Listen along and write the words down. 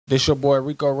This your boy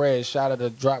Rico Redd. Shout out to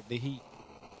Drop the Heat.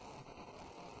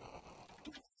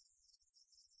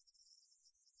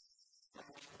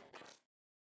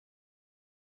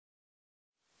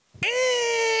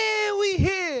 And we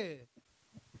here.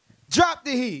 Drop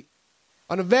the Heat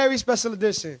on a very special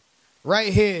edition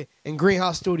right here in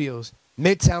Greenhouse Studios,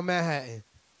 Midtown Manhattan.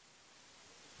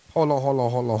 Hold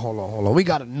on. We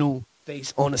got a new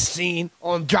face on the scene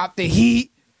on Drop the Heat.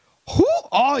 Who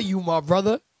are you, my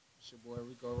brother? It's your boy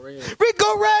Rico Redd.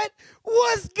 Rico Redd,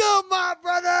 what's good, my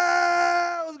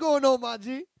brother? What's going on, my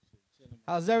G?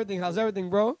 How's everything,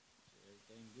 bro?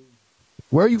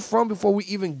 Where are you from before we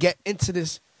even get into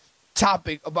this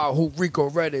topic about who Rico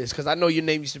Redd is? Because I know your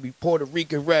name used to be Puerto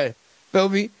Rican Redd. Feel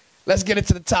me? Let's get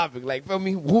into the topic. Like, feel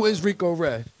me? Who is Rico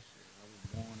Redd? I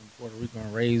was born in Puerto Rico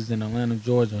and raised in Atlanta,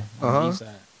 Georgia, on the east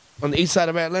side. On the east side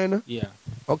of Atlanta? Yeah.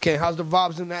 Okay, how's the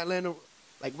vibes in Atlanta?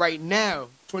 Like right now,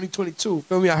 2022.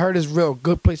 Feel me? I heard it's real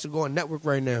good place to go on network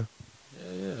right now.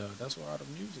 Yeah. That's where all the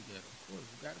music at. Of course,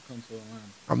 you got to come to Atlanta.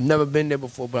 I've never been there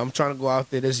before, but I'm trying to go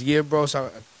out there this year, bro. So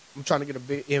I'm trying to get a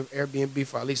big Airbnb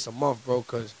for at least a month, bro.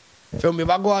 Because, feel me? If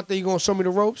I go out there, you going to show me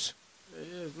the ropes?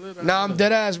 Yeah, it's lit. Nah, I'm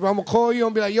dead ass, bro. I'm going to call you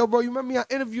and be like, yo, bro, you remember me? I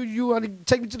interviewed you. I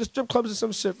take me to the strip clubs or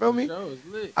some shit. Feel me? Show is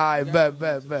lit. All right,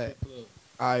 bet.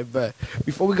 I bet.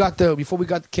 Before we got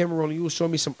the camera rolling, you was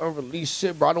showing me some unreleased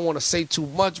shit, bro. I don't want to say too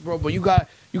much, bro, but you got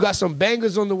some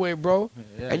bangers on the way, bro.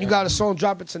 Yeah, and you got a song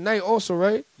dropping tonight, also,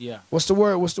 right? Yeah. What's the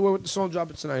word? What's the word with the song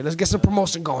dropping tonight? Let's get some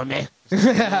promotion going, man.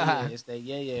 It's that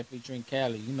Yea Yea featuring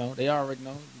Cali. You know, they already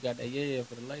know. You got that Yea Yea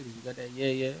for the ladies. You got that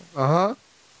Yea Yea. You know,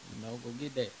 go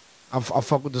get that. I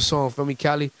fuck with the song. Feel me,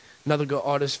 Cali? Another good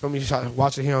artist. Feel me?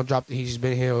 Watch it here on Drop the Heat. He's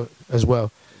been here as well.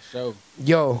 For sure.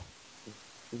 Yo.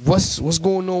 What's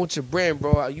going on with your brand,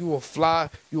 bro? You a fly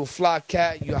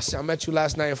cat. I met you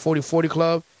last night at 4040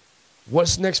 Club.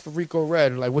 What's next for Rico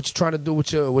Redd? Like, what you trying to do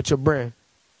with your brand?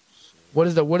 What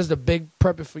is the big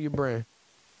purpose for your brand?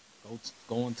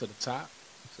 Going to the top,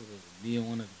 to being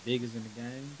one of the biggest in the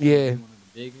game. Yeah. Being one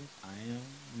of the biggest. I am.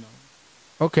 You know.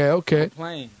 Okay. Not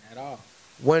playing at all.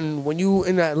 When you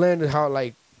in Atlanta,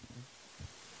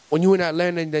 when you in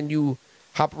Atlanta and then you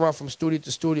hop around from studio to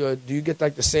studio, do you get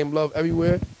like the same love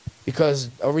everywhere? Because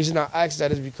a reason I ask that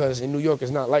is because in New York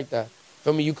it's not like that.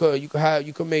 Feel me? You could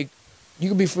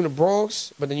be from the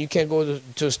Bronx, but then you can't go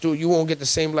to a studio. You won't get the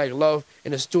same like love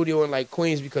in the studio in like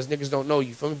Queens because niggas don't know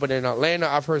you. Feel me? But in Atlanta,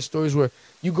 I've heard stories where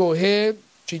you go here,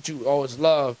 treat you, oh, it's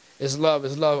love.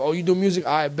 Oh, you do music?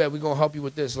 I bet we gonna help you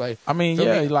with this. Like, I mean,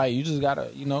 yeah, like you just gotta,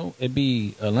 you know, it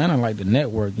be Atlanta like the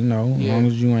network, you know. Yeah. As long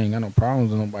as you ain't got no problems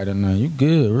with nobody, nothing, you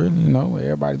good, really. You know,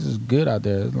 everybody's just good out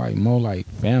there. It's like more like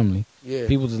family. Yeah.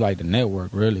 People just like the network,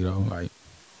 really though. Like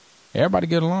everybody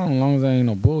get along as long as there ain't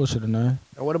no bullshit or nothing.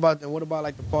 And what about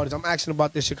like the parties? I'm asking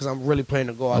about this shit because I'm really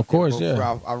planning to go out. Of course, there,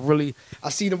 yeah. I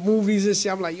see the movies and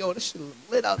shit. I'm like, yo, this shit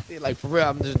lit out there. Like for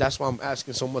real. That's why I'm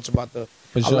asking so much about the.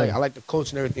 For sure. I like the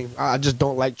coach and everything. I just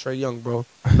don't like Trey Young, bro.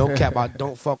 No cap. I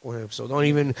don't fuck with him. So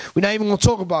we're not even gonna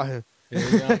talk about him.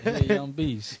 Young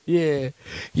beast. Yeah.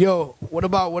 Yo, what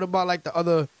about like the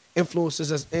other influences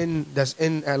that's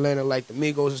in Atlanta, like the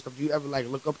Migos and stuff? Do you ever like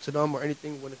look up to them or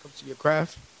anything when it comes to your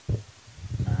craft?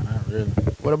 Nah, not really.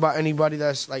 What about anybody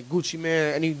that's like Gucci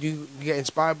Man? Do you get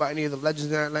inspired by any of the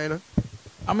legends in Atlanta?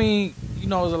 I mean, you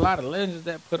know, there's a lot of legends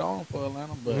that put on for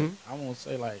Atlanta, but I won't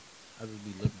say like I just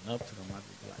be looking up to them. I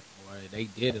just be like, boy, they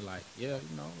did it. Like, yeah,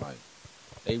 you know, like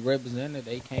they represented,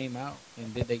 they came out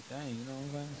and did their thing. You know what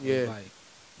I'm saying? So Yeah. it's like,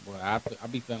 boy, I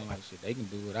be feeling like shit. They can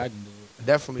do it. I can do it.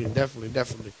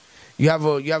 Definitely. You have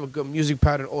a good music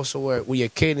pattern also where your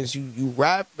cadence you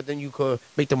rap, but then you could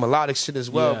make the melodic shit as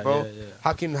well, Yeah, bro.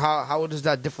 yeah. How does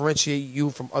that differentiate you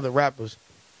from other rappers?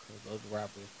 Because other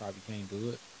rappers probably can't do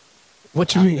it.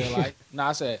 What you I mean? feel like,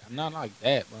 I said I'm not like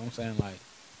that, but I'm saying like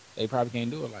they probably can't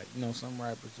do it. Like, you know, some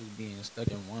rappers just being stuck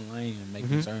in one lane and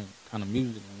making certain kind of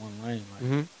music in one lane.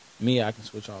 Like me, I can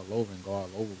switch all over and go all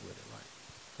over with it. Like,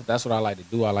 'cause that's what I like to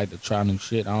do. I like to try new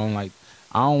shit. I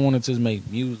don't want to just make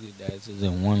music that's just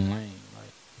in one lane.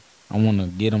 Like, I want to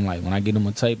get them, like, when I get them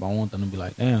a tape, I want them to be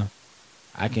like, damn,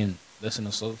 I can listen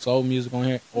to soul music on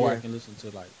here, or I can listen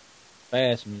to, like,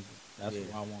 fast music. That's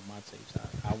what I want my tapes.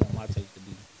 I want my tapes to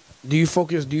be. Do you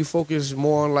focus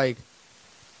more on like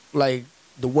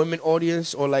the women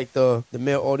audience or like the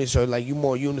male audience, or like you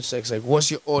more unisex? Like,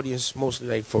 what's your audience mostly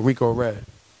like for Rico Redd?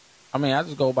 I mean, I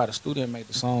just go by the studio and make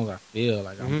the songs I feel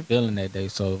like I'm feeling that day.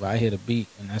 So if I hit a beat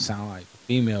and that sound like a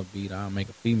female beat, I'll make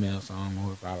a female song.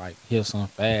 Or if I like hear something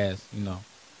fast, you know,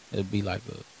 it'll be like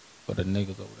for the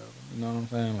niggas or whatever. You know what I'm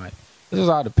saying? Like, it just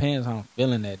all depends how I'm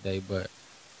feeling that day. But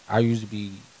I usually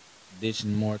be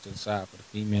ditching more to the side for the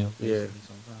females. Yeah.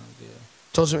 Sometimes, yeah.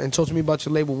 Talk to me about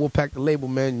your label, Wolfpack the label,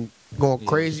 man. Going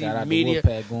crazy. Shout out Media, to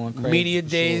Wolfpack, going crazy. media for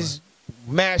days,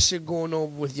 sure. mad shit going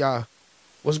on with y'all.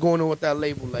 What's going on with that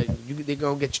label? Like, they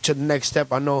gonna get you to the next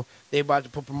step. I know they about to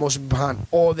put promotion behind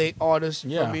all their artists.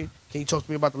 You feel me? Can you talk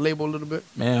to me about the label a little bit?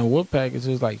 Man, Wolfpack is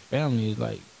just like family. It's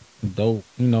like dope.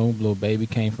 You know, Lil Baby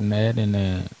came from that, and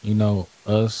then you know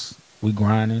us, we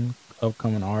grinding,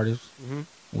 upcoming artists.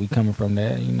 We coming from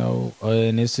that, you know,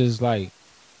 and it's just like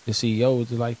the CEO is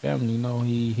just like family. You know,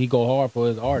 he go hard for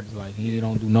his artists. Like he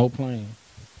don't do no playing.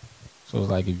 So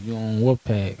it's like if you on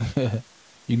Wolfpack,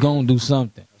 you gonna do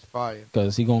something. Fire.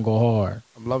 Because he gonna go hard.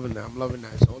 I'm loving that. I'm loving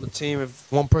that. So all the team,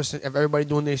 if one person, if everybody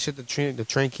doing their shit, the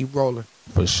train keep rolling.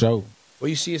 For sure. Where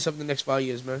you see yourself in the next 5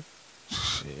 years, man?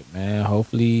 Shit, man.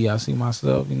 Hopefully I see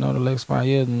myself, you know, the next 5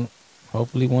 years, and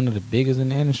hopefully one of the biggest in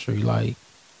the industry, like,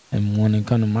 and one that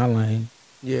come to my lane.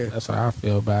 Yeah. That's how I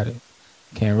feel about it.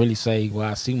 Can't really say where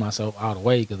I see myself out of the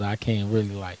way because I can't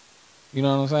really, like, you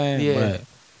know what I'm saying? Yeah. But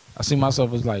I see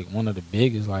myself as like one of the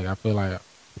biggest. Like I feel like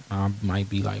I might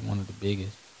be like one of the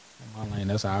biggest. In my lane,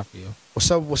 that's how I feel.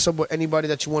 What's up with anybody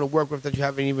that you want to work with that you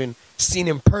haven't even seen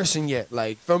in person yet?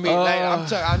 Like, for me,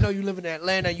 like, I know you live in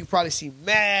Atlanta. You probably see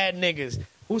mad niggas.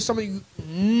 Who's somebody you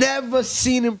never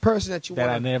seen in person that you want?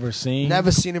 That I never seen.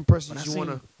 Never seen in person. That you want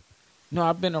to? No,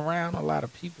 I've been around a lot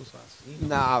of people, so I've seen them.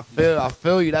 Nah, I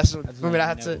feel you. That's what I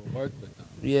had to work with them.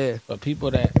 Yeah. But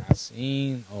people that I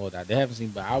seen or that they haven't seen,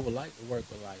 but I would like to work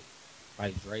with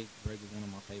like Drake. Drake is one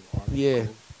of my favorite artists. Yeah.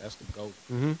 That's the GOAT.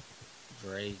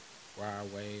 Drake.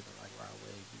 Ride Wave, I like Ride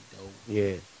Wave, he dope.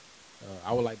 Yeah.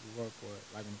 I would like to work for,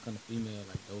 like, when it comes to female,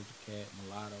 like Doja Cat,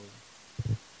 Mulatto.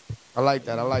 I like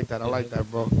that. I like that. I like that,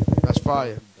 bro. That's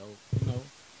fire. Dope. You know,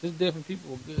 just different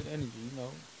people with good energy, you know,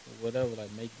 or whatever,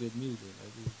 like, make good music.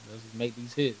 Let's just make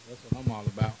these hits. That's what I'm all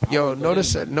about. Yo,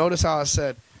 notice how I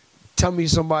said, tell me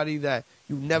somebody that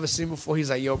you never seen before. He's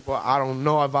like, yo, bro, I don't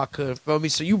know if I could. Feel me?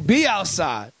 So you be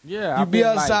outside. Yeah. You be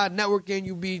outside networking.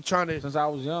 You be trying to. Since I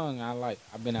was young,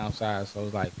 I've been outside. So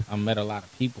it's like I met a lot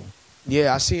of people.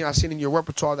 Yeah, I seen in your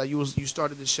repertoire that you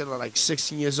started this shit at like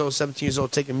 16 years old, 17 years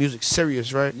old, taking music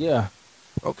serious, right? Yeah.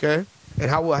 Okay.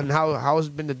 And how has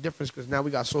been the difference? Because now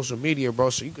we got social media, bro.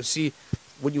 So you can see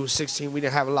when you were 16, we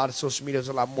didn't have a lot of social media. There's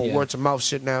a lot more word to mouth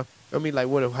shit now. I mean, like,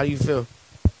 how do you feel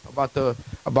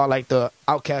about like the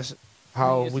Outkast?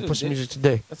 How we push music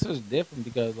today? That's just different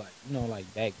because, like, you know,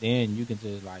 like back then you can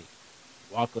just like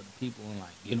walk up to people and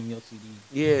like get them your CD.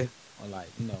 Yeah. Or like,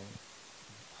 you know,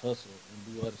 hustle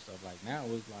and do other stuff. Like now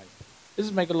it's like this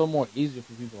is make it a little more easier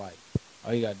for people. Like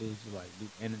all you gotta do is just like do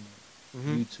internet,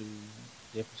 YouTube,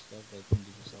 different stuff that can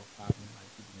get yourself popping.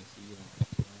 Like people can see you on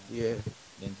Instagram. Yeah.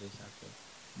 Then just have to.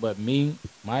 But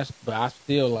I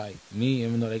still like me.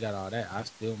 Even though they got all that, I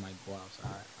still might go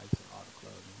outside, like to all the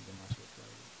clubs and get my shit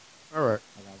played. All right.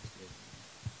 Like I was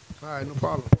listening. All right, no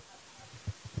problem.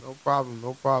 No problem,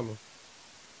 no problem.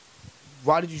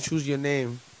 Why did you choose your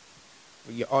name,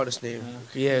 your artist name?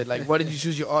 Yeah, like why did you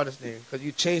choose your artist name? Because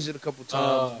you changed it a couple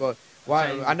times, but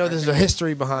why? I know there's a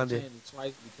history behind it. I changed it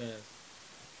twice because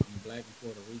I'm black and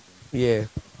Puerto Rican. Yeah.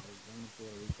 I was born in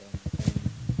Puerto Rico and I came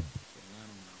to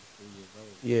Atlanta when I was 3 years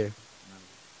old. Yeah.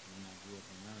 When I grew up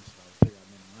in Atlanta, so I was here,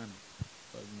 I'm in Atlanta.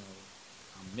 But, you know,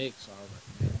 I'm mixed, so I was like,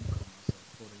 man, I'm going to call myself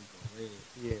Puerto Rico Red.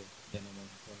 Yeah. Then I went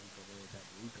to Puerto Rico Red, got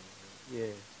the Rico Red.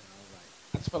 Yeah. So I was like,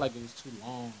 I just felt like it was too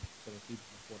long for the people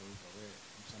from Puerto Rico Red.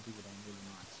 And some people don't really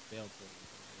know how to spell Puerto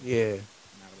Rico Red. Yeah.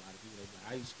 Not a lot of people, they be like,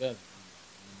 how you spell it?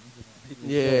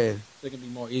 Yeah. So it can be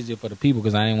more easier for the people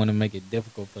because I didn't want to make it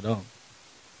difficult for them.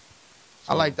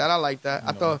 So, I like that.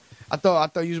 I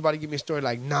thought you was about to give me a story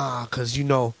like, nah, cause you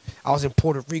know I was in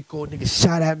Puerto Rico, niggas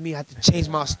shot at me. I had to change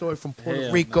my story from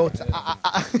Puerto Rico to.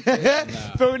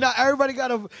 Feel me? Now everybody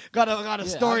got a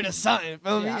story to something.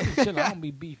 Feel me? I don't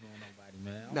be beefing with nobody,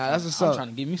 man. That's what's up. I'm trying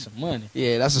to give me some money.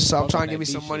 Yeah, that's what's up. I'm trying to give me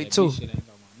some money too.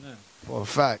 For a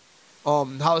fact.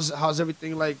 How's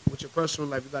everything like with your personal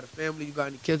life? You got a family? You got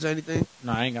any kids or anything?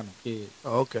 No, I ain't got no kids.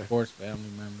 Oh, okay. Of course,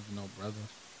 family members, no brothers.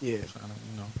 Yeah. Trying to,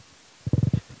 you know.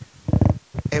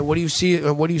 And what do you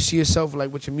see yourself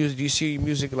like with your music? Do you see your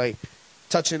music like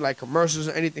touching like commercials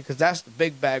or anything? Because that's the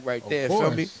big bag right there. Feel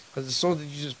me? Because the songs that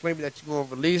you just played me that you're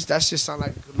gonna release, that shit sound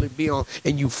like it could be on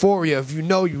in Euphoria. If you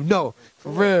know, you know. For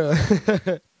real.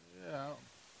 Yeah.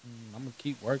 I'm gonna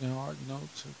keep working hard, you know,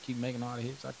 to keep making all the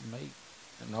hits I can make.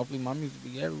 And hopefully my music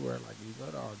be everywhere like these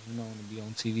other artists, you know, to be on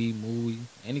TV, movie,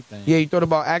 anything. Yeah, you thought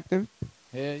about acting?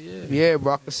 Hell yeah. Yeah,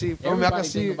 bro, I can see. Everybody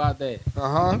think about that.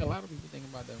 I think a lot of people think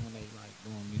about that when they like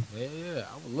doing music. Hell yeah,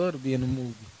 I would love to be in the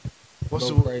movie.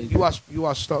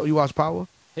 You watch Power?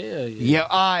 Hell yeah. Yeah,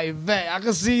 I bet. I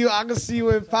can see you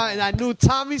in Power. And I knew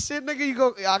Tommy shit,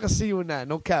 nigga. I can see you in that.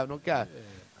 No cap. Yeah.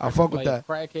 I fuck with that.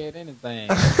 Crackhead, anything.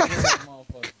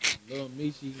 Motherfucker, Little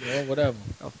Michi or whatever.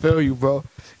 I feel you, bro.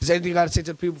 Is there anything you got to say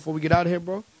to the people before we get out of here,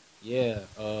 bro? Yeah.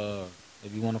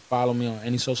 If you want to follow me on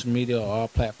any social media or all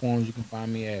platforms, you can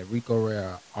find me at Rico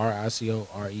Redd,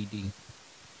 RICORED.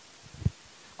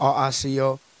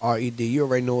 RICORED. You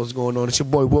already know what's going on. It's your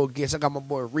boy Will Gates. I got my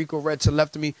boy Rico Redd to the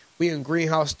left of me. We in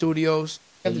Greenhouse Studios.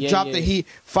 Have to drop the heat.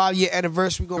 5-year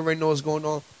anniversary. We already know what's going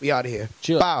on. We out of here.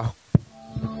 Chill. Bow.